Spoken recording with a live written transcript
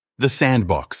The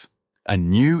Sandbox, a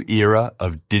new era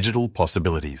of digital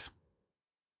possibilities.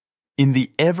 In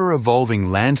the ever-evolving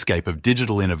landscape of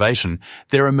digital innovation,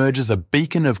 there emerges a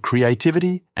beacon of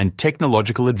creativity and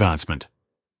technological advancement.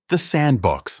 The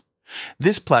Sandbox.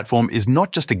 This platform is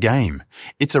not just a game,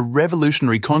 it's a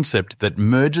revolutionary concept that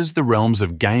merges the realms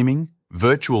of gaming,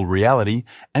 virtual reality,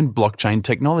 and blockchain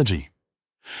technology.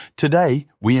 Today,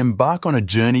 we embark on a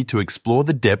journey to explore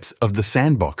the depths of the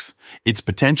Sandbox, its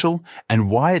potential, and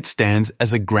why it stands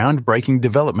as a groundbreaking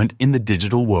development in the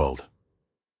digital world.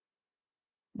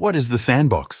 What is the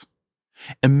Sandbox?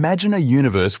 Imagine a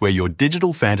universe where your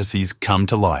digital fantasies come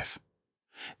to life.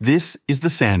 This is the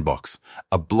Sandbox,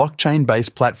 a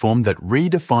blockchain-based platform that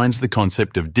redefines the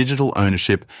concept of digital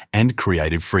ownership and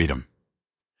creative freedom.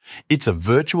 It's a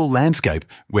virtual landscape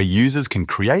where users can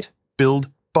create, build,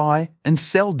 buy, and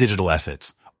sell digital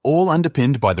assets, all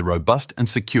underpinned by the robust and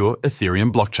secure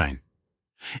Ethereum blockchain.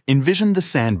 Envision the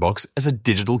Sandbox as a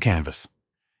digital canvas.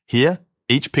 Here,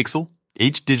 each pixel,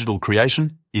 each digital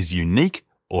creation is unique,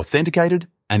 authenticated,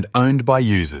 and owned by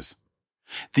users.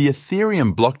 The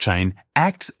Ethereum blockchain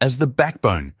acts as the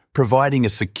backbone, providing a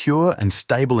secure and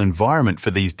stable environment for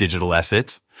these digital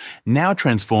assets, now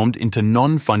transformed into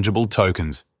non-fungible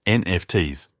tokens,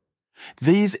 NFTs.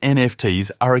 These NFTs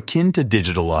are akin to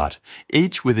digital art,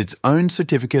 each with its own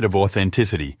certificate of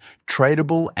authenticity,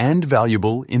 tradable and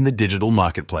valuable in the digital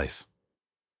marketplace.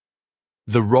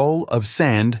 The role of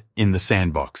Sand in the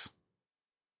Sandbox.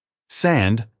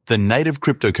 Sand, the native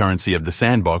cryptocurrency of the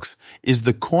Sandbox, is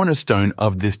the cornerstone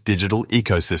of this digital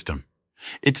ecosystem.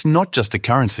 It's not just a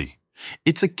currency,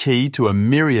 it's a key to a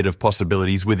myriad of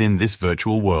possibilities within this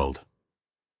virtual world.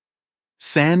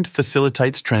 Sand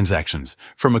facilitates transactions,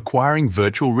 from acquiring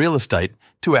virtual real estate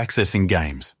to accessing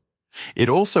games. It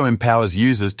also empowers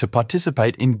users to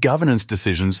participate in governance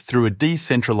decisions through a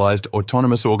decentralized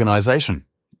autonomous organization,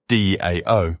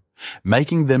 DAO,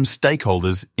 making them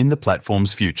stakeholders in the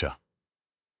platform's future.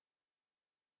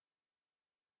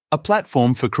 A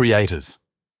platform for creators.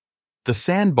 The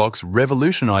Sandbox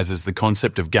revolutionizes the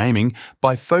concept of gaming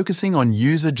by focusing on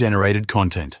user-generated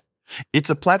content. It's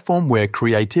a platform where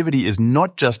creativity is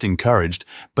not just encouraged,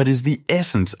 but is the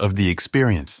essence of the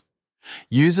experience.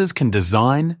 Users can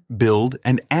design, build,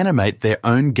 and animate their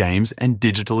own games and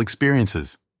digital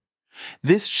experiences.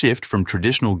 This shift from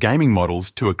traditional gaming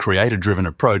models to a creator-driven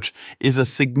approach is a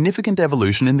significant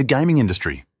evolution in the gaming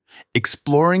industry,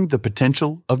 exploring the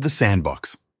potential of the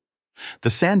Sandbox. The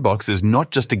Sandbox is not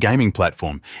just a gaming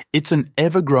platform, it's an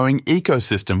ever-growing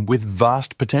ecosystem with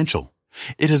vast potential.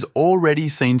 It has already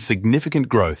seen significant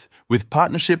growth, with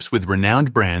partnerships with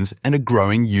renowned brands and a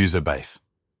growing user base.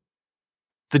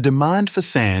 The demand for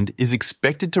Sand is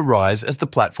expected to rise as the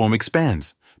platform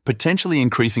expands, potentially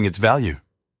increasing its value.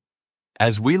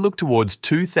 As we look towards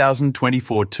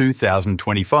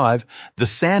 2024-2025, the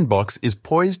Sandbox is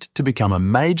poised to become a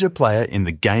major player in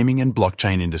the gaming and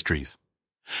blockchain industries.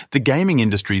 The gaming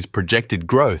industry's projected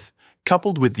growth,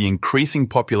 coupled with the increasing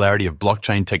popularity of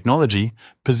blockchain technology,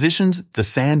 positions the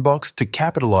Sandbox to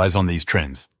capitalize on these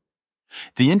trends.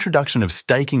 The introduction of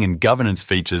staking and governance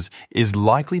features is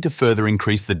likely to further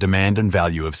increase the demand and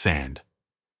value of Sand.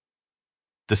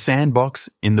 The Sandbox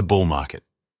in the bull market.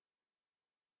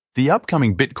 The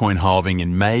upcoming Bitcoin halving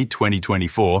in May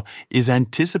 2024 is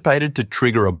anticipated to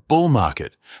trigger a bull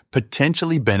market,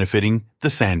 potentially benefiting the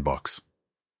Sandbox.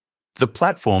 The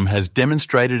platform has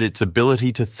demonstrated its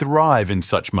ability to thrive in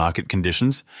such market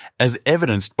conditions, as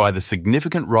evidenced by the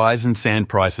significant rise in Sand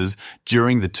prices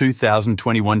during the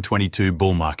 2021-22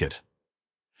 bull market.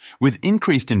 With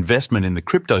increased investment in the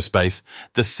crypto space,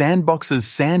 the Sandbox's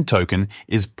Sand token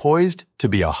is poised to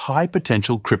be a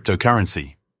high-potential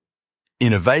cryptocurrency.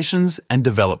 Innovations and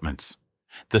developments.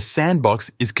 The Sandbox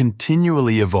is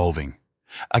continually evolving.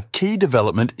 A key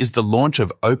development is the launch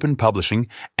of open publishing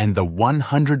and the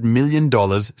 $100 million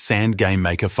Sand Game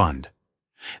Maker Fund.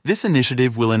 This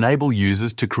initiative will enable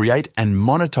users to create and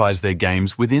monetize their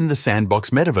games within the Sandbox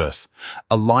metaverse,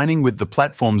 aligning with the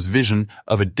platform's vision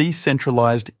of a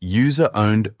decentralized,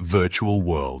 user-owned virtual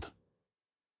world.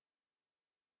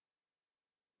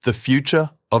 The future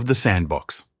of the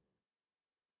Sandbox.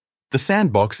 The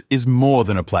Sandbox is more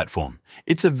than a platform.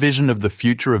 It's a vision of the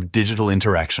future of digital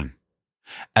interaction.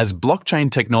 As blockchain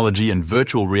technology and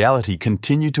virtual reality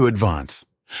continue to advance,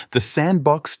 the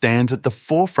Sandbox stands at the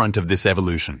forefront of this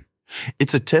evolution.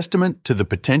 It's a testament to the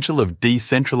potential of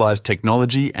decentralized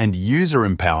technology and user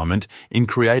empowerment in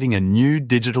creating a new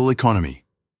digital economy.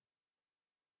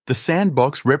 The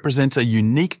Sandbox represents a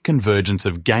unique convergence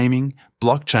of gaming,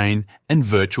 blockchain, and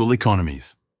virtual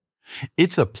economies.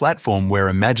 It's a platform where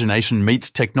imagination meets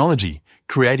technology,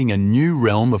 creating a new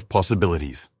realm of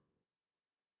possibilities.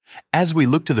 As we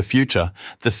look to the future,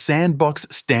 the Sandbox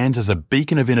stands as a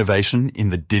beacon of innovation in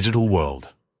the digital world.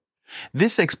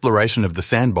 This exploration of the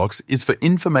Sandbox is for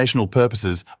informational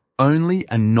purposes only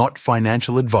and not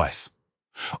financial advice.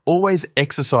 Always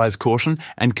exercise caution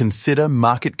and consider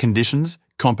market conditions,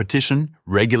 competition,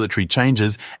 regulatory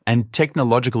changes, and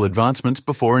technological advancements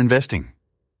before investing.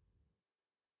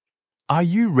 Are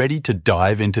you ready to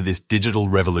dive into this digital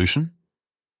revolution?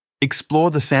 Explore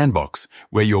the Sandbox,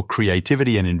 where your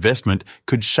creativity and investment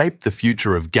could shape the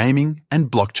future of gaming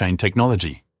and blockchain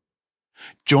technology.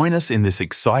 Join us in this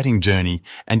exciting journey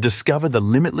and discover the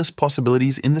limitless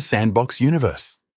possibilities in the Sandbox universe.